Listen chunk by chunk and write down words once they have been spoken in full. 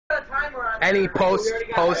Any post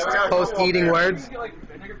eating words?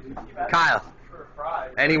 Kyle,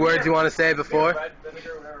 any words you want to say before?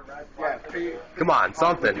 Come on,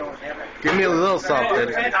 something. Give me a little something.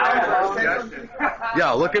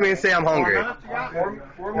 Yo, look at me and say I'm hungry.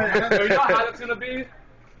 4 minutes. You know how it's gonna be?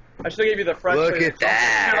 I should have gave you the fresh. Look at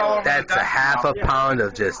that. That's a half a pound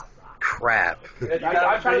of just crap. I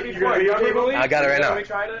got it right now.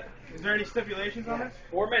 Is there any stipulations on this?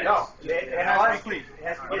 4 minutes. No. It has to be clean.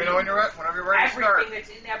 Let me know when you're ready. Whenever you're ready to start. Everything that's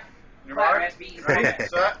in that You platter ready? has to be eaten.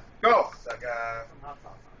 Set. Go.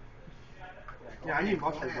 Yeah, I need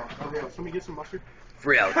mustard, bro. Oh, yeah. Somebody get some mustard.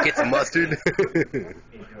 Real, get some mustard. Let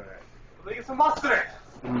me get some mustard.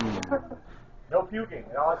 No puking.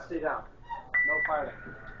 It all has to stay down. No fighting.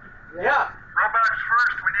 Yeah. Robots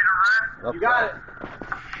first. We need a run. You got it.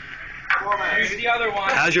 4 minutes. Use the other one.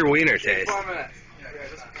 How's your wiener taste? 4 minutes. Yeah,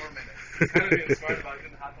 just 4 minutes. Kind of being smart about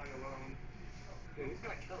getting the hot dog alone. Dude, he's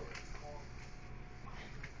gonna kill it.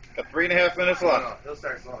 Got 3.5 minutes left. He'll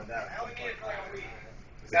start slowing down. I only need it for like a week.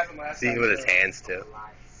 This happened last See time. with his hands too.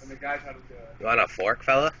 And the guy tried to do it. You want a fork,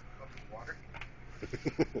 fella? Water?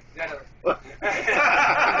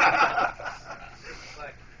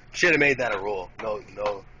 Should have made that a rule. No,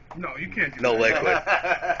 No, you can't do no liquid.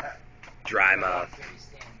 Dry mouth.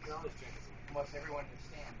 Almost everyone who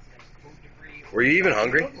stands has food debris. Were you even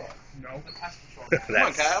hungry? No. Come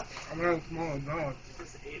on, Kyle. I'm not a small dog.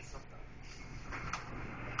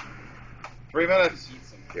 3 minutes.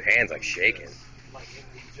 Your hands like shaking.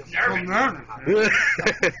 I'm nervous, man.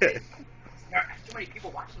 There's too many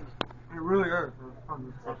people watching me. I really are. It's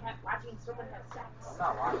like watching someone have sex. I'm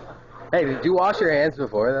not watching. Hey, did you wash your hands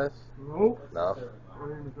before this? No. No. I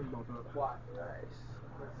didn't even think about that. Why? Nice.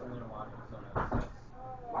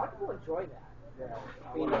 A lot of people enjoy that.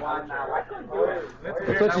 Being a watcher. I couldn't do it.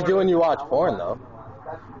 That's what you do when you watch porn, though.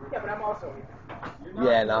 Yeah, but I'm also.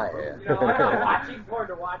 Yeah, not here. You know, I'm not watching porn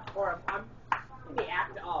to watch porn. I'm in the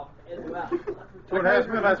act of as well. 2.5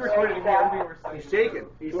 minutes. He's shaking.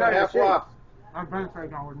 He's 2.5 left. I'm bent right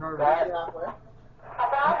now. We're nervous.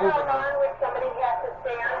 About going on with somebody who has to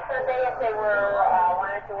stay on Sunday if they were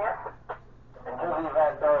wanted to work?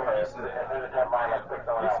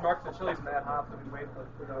 These Marks and Chili's mad hot, so we wait for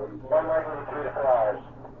the 3 hours, 4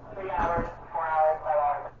 hours,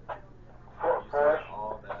 4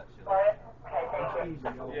 hours. Okay, thank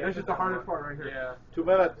you. This is the hardest part right here. Yeah. 2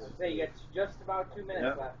 minutes. So you got just about 2 minutes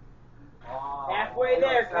Yep. left. Halfway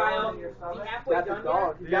there, Kyle. Is he halfway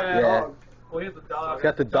done yet? Yeah. Well, he has the dog. He's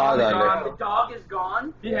got the dog under. The dog is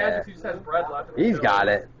gone. He has it. He just has bread left. He's got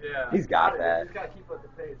it. Yeah. He's got that. He's got to keep up the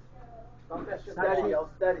pace.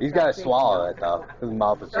 He's got to swallow it, though. His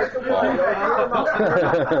mouth is just full. He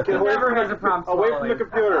never has a problem Away from the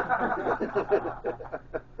computer.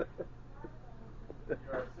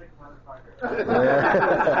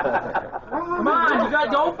 Come on, you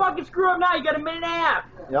got don't fucking screw up now. You got a minute and a half.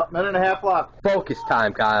 Yep, minute and a half left. Focus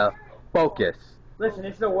time, Kyle. Focus. Listen,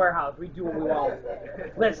 it's the warehouse. We do what we want.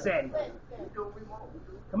 Listen.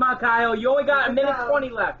 Come on, Kyle. You only got a minute 20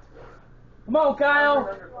 left. Come on, Kyle.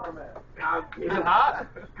 Is it hot?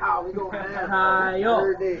 Kyle.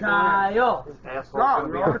 Stop,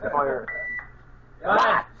 bro. Fire. Go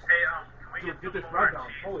ahead. Get this right down.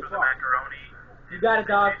 Holy fuck. You got it,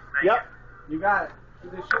 dog. Yep. You got it.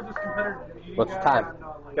 What's the time?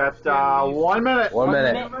 Got 1 minute. 1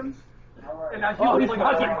 minute. And now Oh, he's like,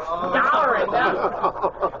 fucking scouring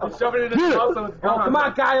now. He's shoving it in his mouth so it's Oh, gone. come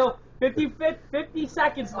on, Kyle. 50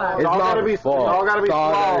 seconds left. His all mouth gotta be- is full. all gotta be It's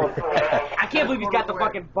all swallowed. gotta I can't believe he's got the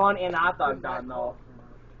fucking bun and hot dog done, though.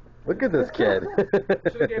 be- Look at this kid.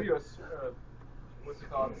 Should have gave you a, what's it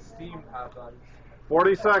called, steamed hot dog.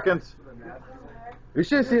 40 seconds. We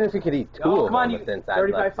should have seen if we could eat two Oh, of come on, them you- within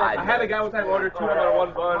 35 5 I had a minutes. guy one time order 2 of them on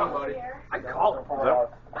one bun. I called him.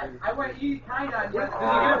 Yep. I went eat kind of. Did you get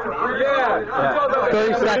it for free? Yeah. He told us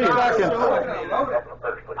 30 seconds.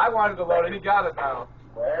 I wanted to load it. He got it now.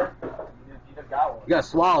 You gotta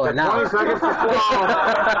swallow it now. 20 seconds to swallow.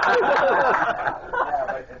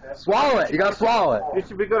 Swallow it. You gotta swallow it. You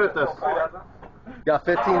should be good at this. You got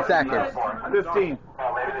 15 seconds. 15.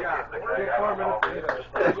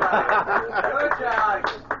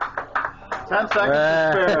 10 seconds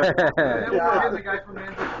to spare. The guy from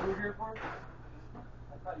Man's Food here for?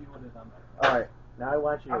 Alright, now I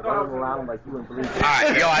want you to run him around like you and Blue.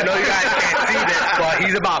 Alright, yo, I know you guys can't see this, but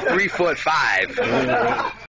he's about 3'5".